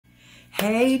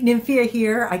Hey, Nymphya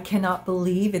here. I cannot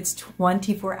believe it's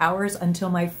 24 hours until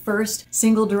my first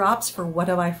single drops for What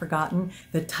Have I Forgotten,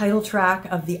 the title track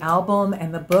of the album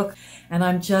and the book. And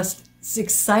I'm just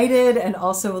excited and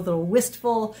also a little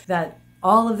wistful that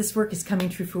all of this work is coming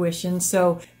to fruition.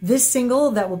 So this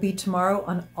single that will be tomorrow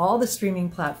on all the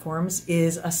streaming platforms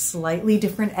is a slightly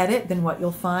different edit than what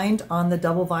you'll find on the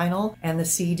double vinyl and the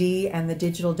CD and the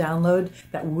digital download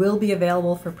that will be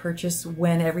available for purchase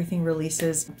when everything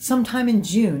releases sometime in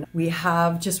June. We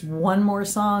have just one more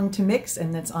song to mix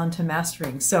and it's on to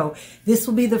mastering. So this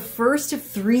will be the first of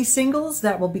 3 singles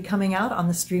that will be coming out on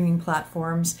the streaming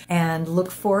platforms, and look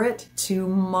for it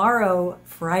tomorrow,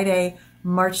 Friday,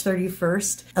 March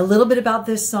 31st. A little bit about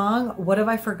this song. What Have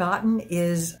I Forgotten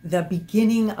is the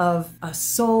beginning of a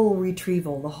soul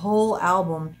retrieval. The whole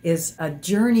album is a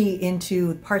journey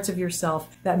into parts of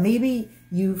yourself that maybe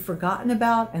you've forgotten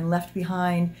about and left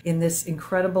behind in this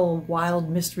incredible wild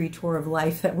mystery tour of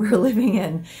life that we're living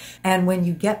in. And when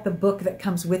you get the book that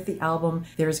comes with the album,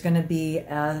 there's going to be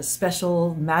a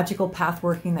special magical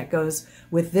pathworking that goes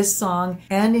with this song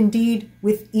and indeed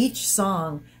with each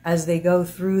song as they go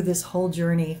through this whole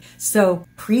journey. So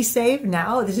pre-save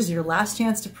now. This is your last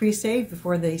chance to pre-save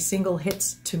before the single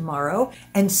hits tomorrow,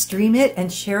 and stream it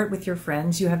and share it with your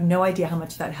friends. You have no idea how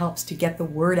much that helps to get the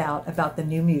word out about the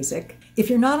new music. If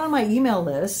you're not on my email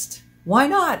list, why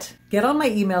not? Get on my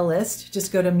email list.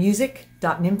 Just go to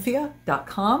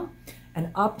music.nymphya.com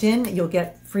and opt in. You'll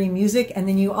get free music, and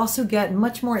then you also get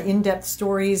much more in-depth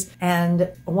stories and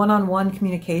one-on-one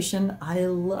communication. I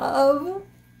love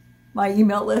my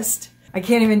email list. I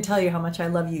can't even tell you how much I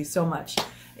love you so much.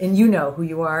 And you know who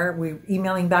you are. We're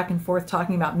emailing back and forth,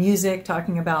 talking about music,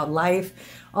 talking about life,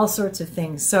 all sorts of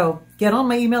things. So get on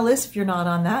my email list if you're not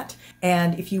on that.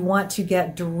 And if you want to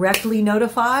get directly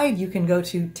notified, you can go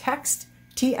to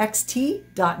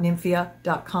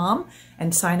txt.nymphya.com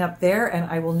and sign up there,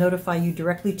 and I will notify you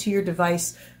directly to your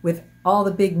device with all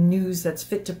the big news that's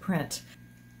fit to print.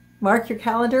 Mark your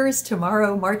calendars,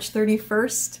 tomorrow, March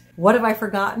 31st. What Have I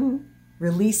Forgotten?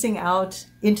 Releasing out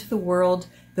into the world.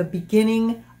 The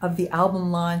beginning of the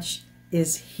album launch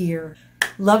is here.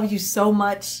 Love you so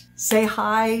much. Say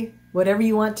hi, whatever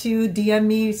you want to. DM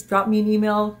me, drop me an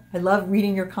email. I love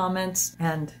reading your comments,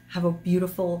 and have a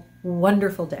beautiful,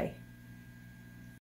 wonderful day.